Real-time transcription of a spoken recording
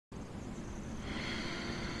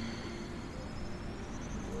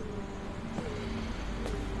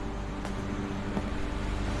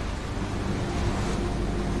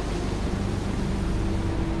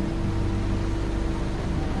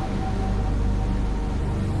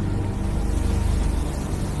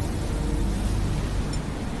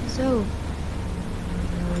So,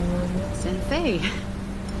 Santa Fe.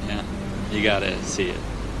 Yeah, you gotta see it.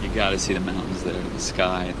 You gotta see the mountains there, the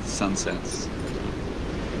sky, the sunsets.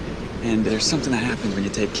 And there's something that happens when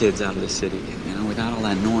you take kids out of the city. You know, without all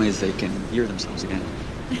that noise, they can hear themselves again.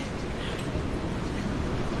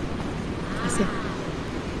 I see.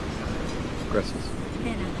 Gracias.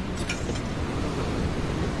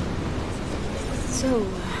 So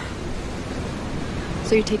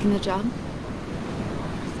you're taking the job?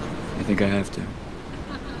 I think I have to.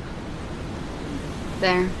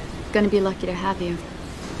 They're gonna be lucky to have you.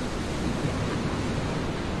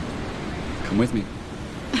 Come with me.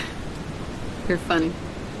 You're funny.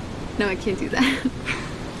 No, I can't do that.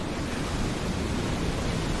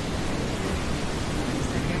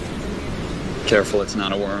 Careful, it's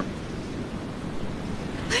not a worm.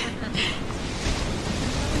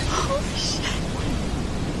 Oh, shit.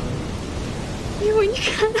 You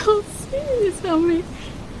got all serious on me.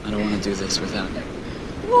 I don't want to do this without you.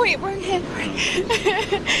 Wait, we're in.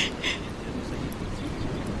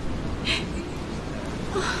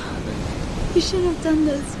 You shouldn't have done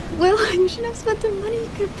this. Well, you shouldn't have spent the money. You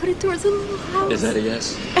could have put it towards a little house. Is that a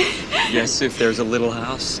yes? Yes, if there's a little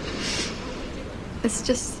house. It's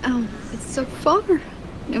just, it's so far.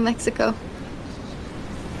 New Mexico.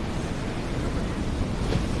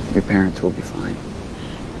 Your parents will be fine.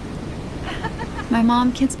 My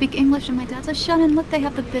mom can't speak English and my dad's a shut-in. Look, they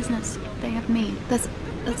have the business. They have me. That's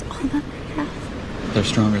all that they have. They're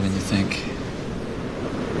stronger than you think.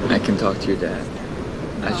 I can talk to your dad.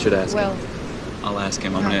 I should ask him. I'll ask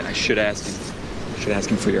him. I should ask him. I should ask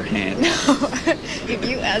him for your hand. No, if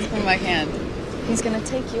you ask for my hand, he's gonna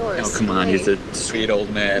take yours. Oh, come on. He's a sweet old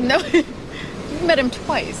man. No, you've met him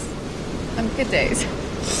twice. On good days.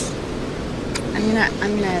 I'm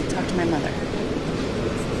gonna talk to my mother.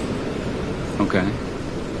 Okay.